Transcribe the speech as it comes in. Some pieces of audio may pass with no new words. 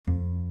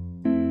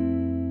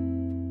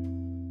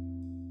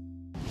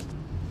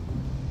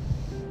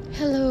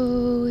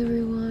Hello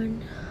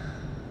everyone,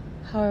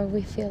 how are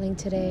we feeling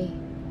today?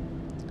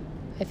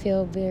 I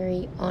feel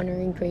very honored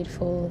and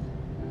grateful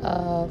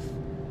of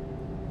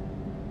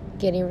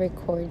getting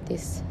record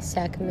this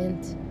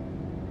segment.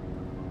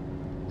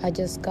 I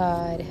just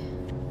got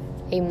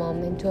a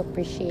moment to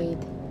appreciate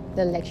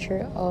the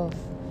lecture of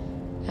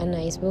a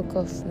nice book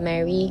of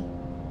Mary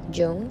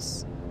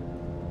Jones.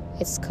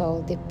 It's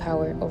called The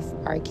Power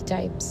of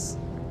Archetypes,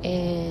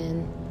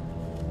 and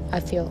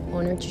I feel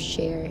honored to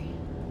share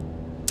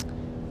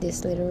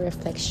this little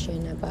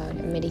reflection about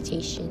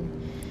meditation.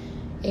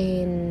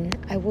 And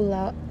I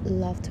would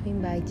love to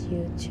invite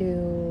you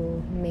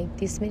to make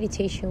this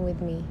meditation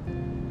with me.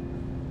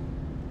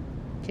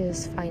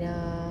 Just find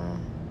a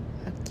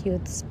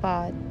cute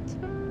spot,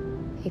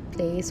 a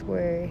place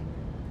where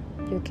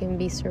you can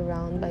be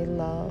surrounded by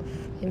love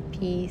and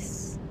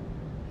peace.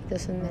 It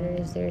doesn't matter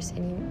if there's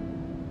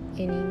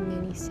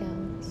many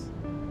sounds.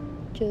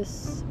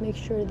 Just make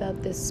sure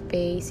that the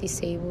space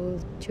is able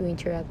to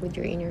interact with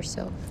your inner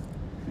self.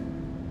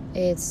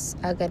 It's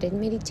a guided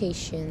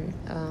meditation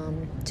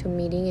to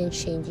meeting and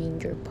changing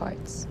your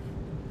parts.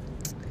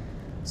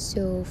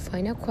 So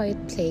find a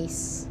quiet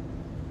place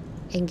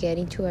and get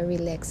into a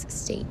relaxed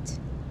state.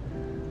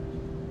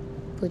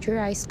 Put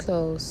your eyes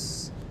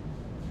closed,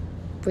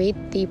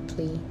 breathe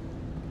deeply,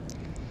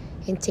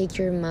 and take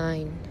your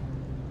mind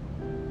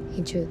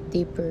into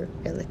deeper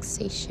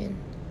relaxation.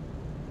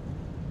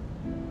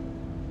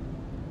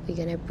 We're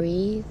gonna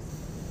breathe.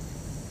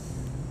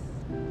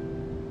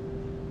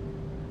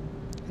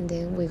 And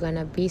then we're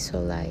gonna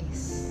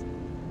visualize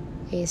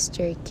a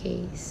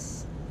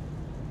staircase.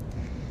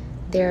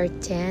 There are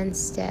 10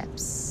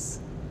 steps.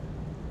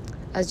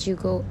 As you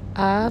go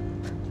up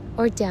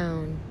or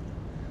down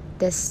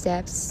the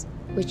steps,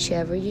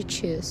 whichever you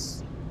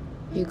choose,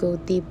 you go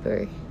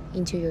deeper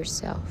into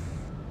yourself,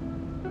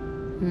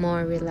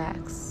 more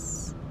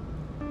relaxed.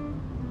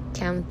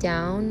 Count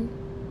down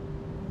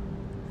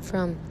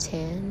from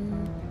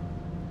 10.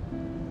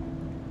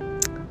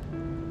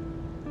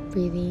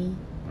 Breathe in.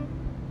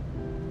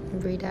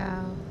 Breathe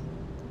out.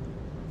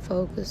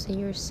 Focus on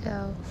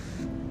yourself.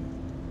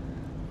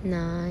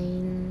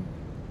 9.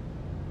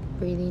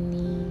 Breathing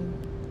in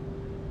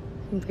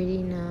and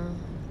breathing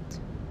out.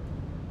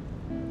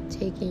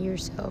 Taking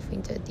yourself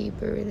into a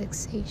deeper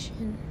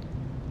relaxation.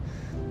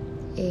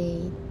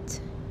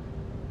 8.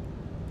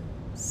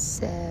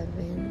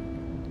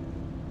 7.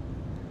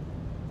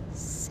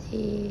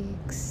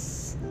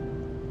 6.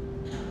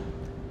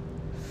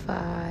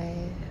 5.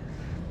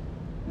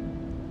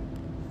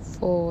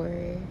 4.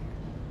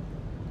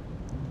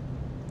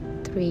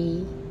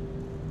 3,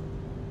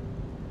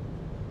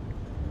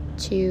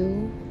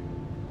 2,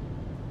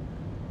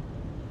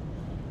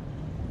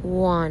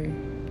 1.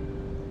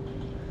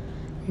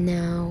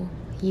 Now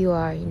you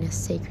are in a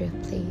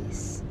sacred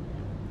place,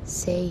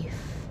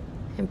 safe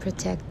and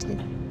protected.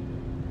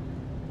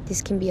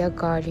 This can be a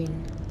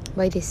garden,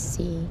 by the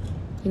sea,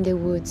 in the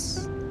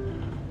woods,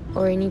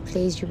 or any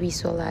place you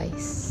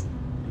visualize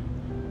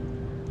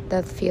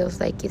that feels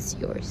like it's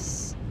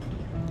yours.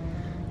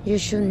 You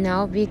should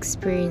now be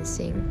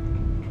experiencing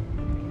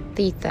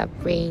theta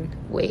brain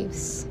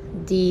waves.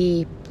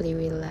 Deeply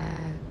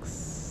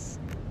relax.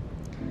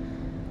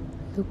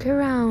 Look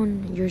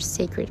around your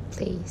sacred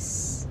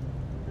place.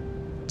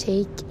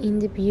 Take in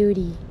the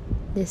beauty,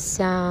 the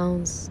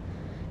sounds,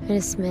 and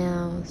the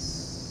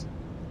smells.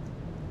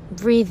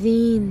 Breathe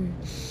in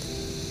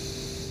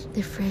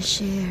the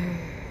fresh air.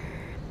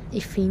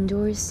 If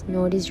indoors,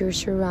 notice your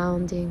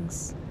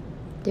surroundings.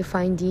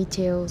 Define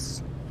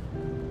details.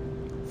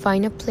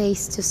 Find a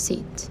place to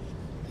sit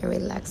and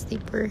relax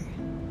deeper.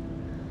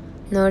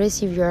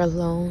 Notice if you're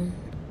alone,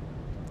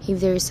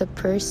 if there is a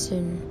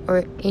person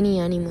or any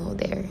animal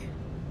there.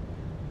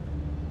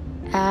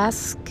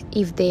 Ask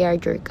if they are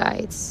your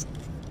guides.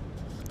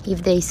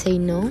 If they say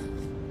no,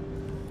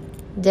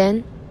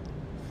 then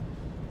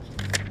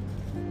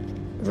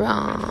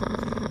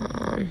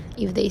run.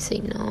 If they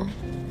say no,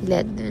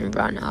 let them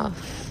run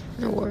off.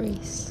 No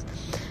worries.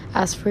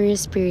 Ask for your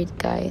spirit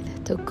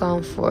guide to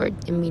comfort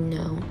and be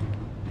known.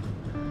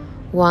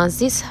 Once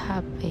this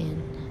happens,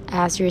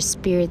 ask your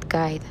spirit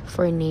guide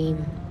for a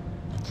name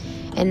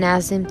and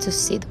ask them to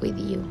sit with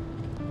you.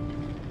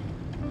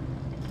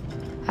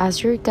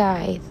 Ask your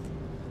guide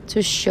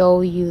to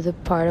show you the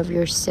part of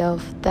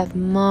yourself that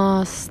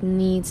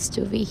needs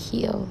to be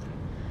healed,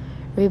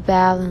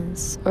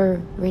 rebalanced,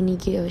 or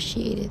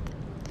renegotiated.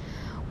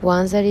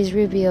 Once that is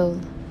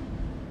revealed,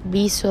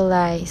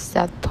 visualize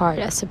that part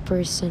as a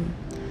person,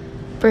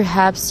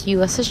 perhaps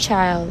you as a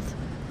child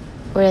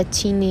or a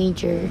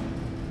teenager,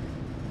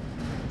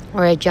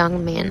 or a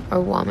young man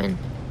or woman.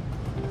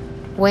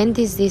 When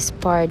did this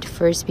part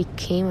first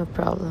became a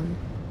problem?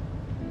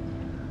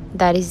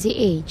 That is the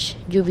age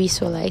you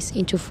visualize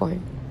into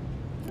form.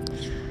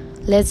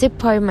 Let the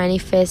part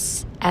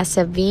manifest as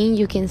a being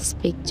you can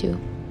speak to.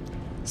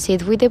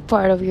 Sit with the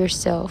part of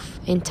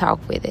yourself and talk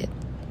with it.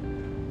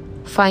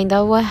 Find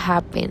out what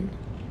happened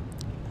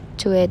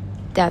to it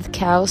that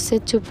caused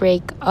it to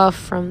break off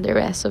from the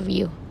rest of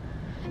you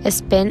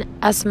Spend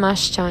as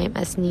much time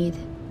as needed,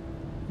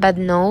 but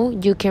know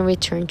you can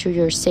return to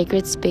your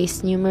sacred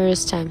space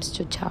numerous times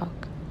to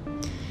talk.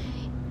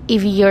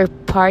 If your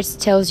part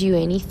tells you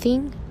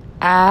anything,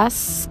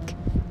 ask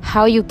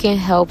how you can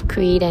help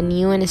create a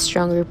new and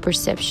stronger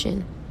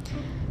perception.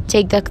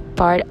 Take that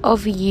part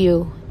of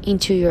you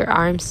into your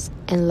arms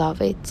and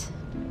love it.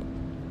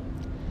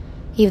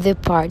 If the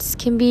parts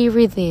can be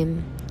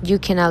redeemed, you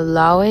can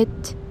allow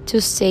it to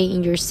stay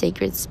in your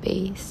sacred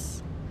space.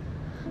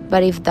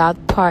 But if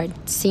that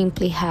part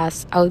simply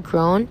has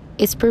outgrown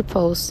its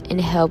purpose and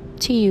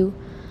helped to you,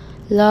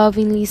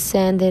 lovingly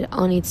send it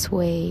on its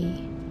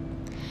way.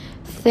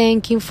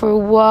 Thanking for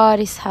what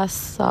it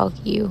has taught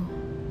you.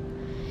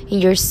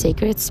 In your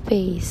sacred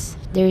space,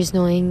 there is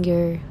no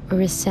anger or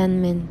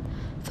resentment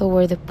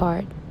toward the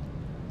part,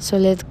 so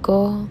let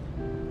go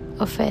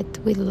of it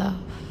with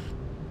love.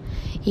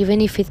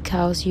 Even if it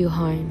causes you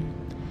harm,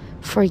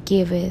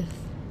 forgive it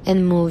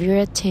and move your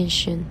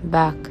attention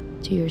back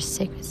to your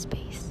sacred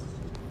space.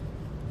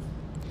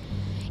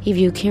 If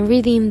you can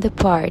redeem the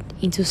part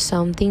into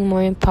something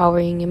more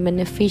empowering and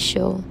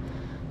beneficial,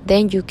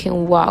 then you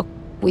can walk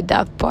with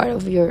that part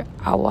of you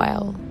a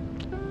while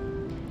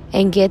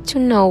and get to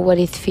know what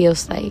it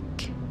feels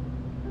like.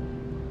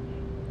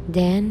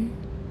 Then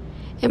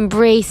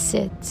embrace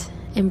it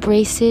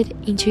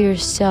into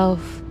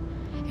yourself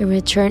and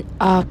return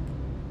up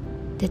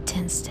the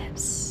 10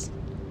 steps.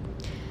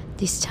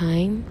 This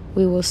time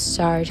we will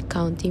start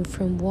counting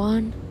from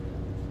 1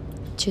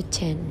 to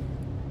 10.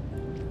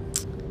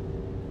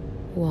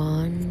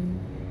 1,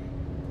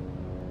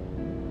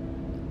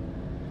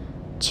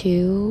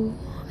 2,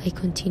 I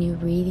continue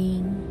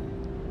breathing.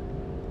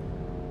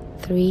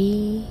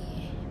 3,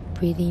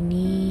 breathing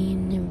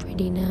in and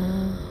breathing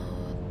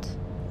out.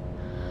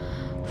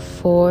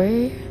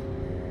 4,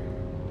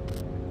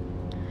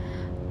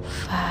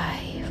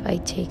 5, I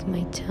take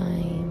my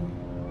time.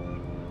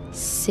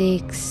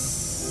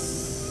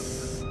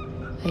 6,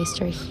 I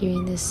start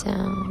hearing the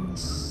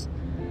sounds.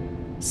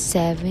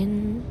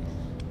 7,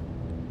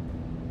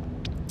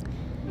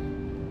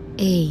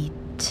 8,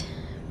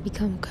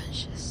 become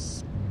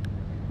conscious.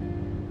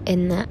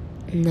 And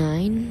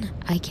 9,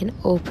 I can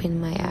open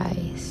my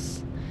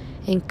eyes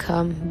and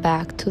come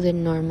back to the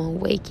normal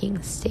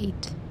waking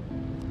state.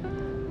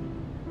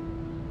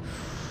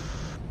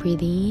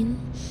 Breathe in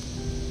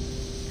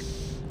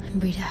and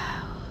breathe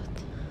out.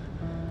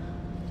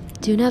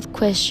 Do not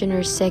question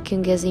or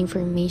second guess the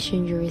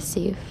information you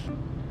receive.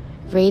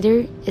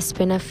 Rather,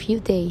 spend a few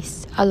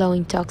days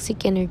allowing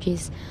toxic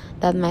energies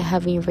that might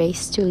have been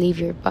raised to leave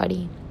your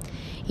body.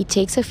 It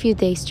takes a few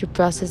days to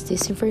process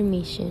this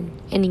information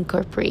and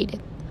incorporate it.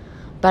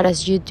 But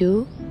as you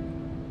do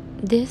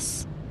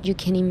this, you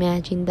can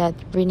imagine that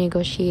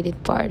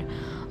renegotiated part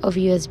of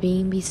you as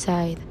being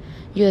beside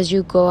you as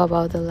you go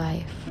about the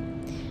life.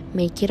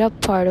 Make it a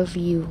part of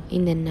you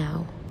in the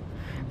now.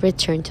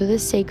 Return to the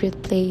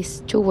sacred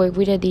place to work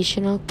with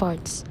additional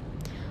parts.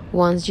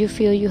 Once you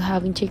feel you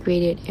have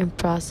integrated and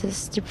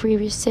processed the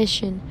previous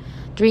session,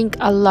 drink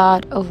a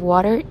lot of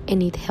water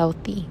and eat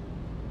healthy.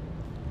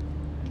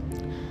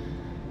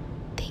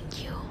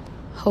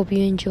 Hope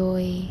you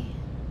enjoy.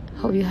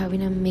 Hope you have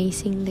an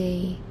amazing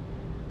day.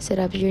 Set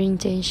up your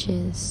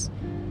intentions.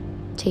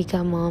 Take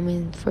a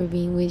moment for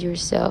being with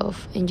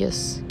yourself and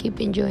just keep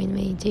enjoying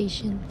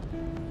meditation.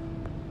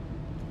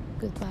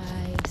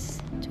 Goodbyes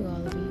to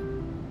all of you.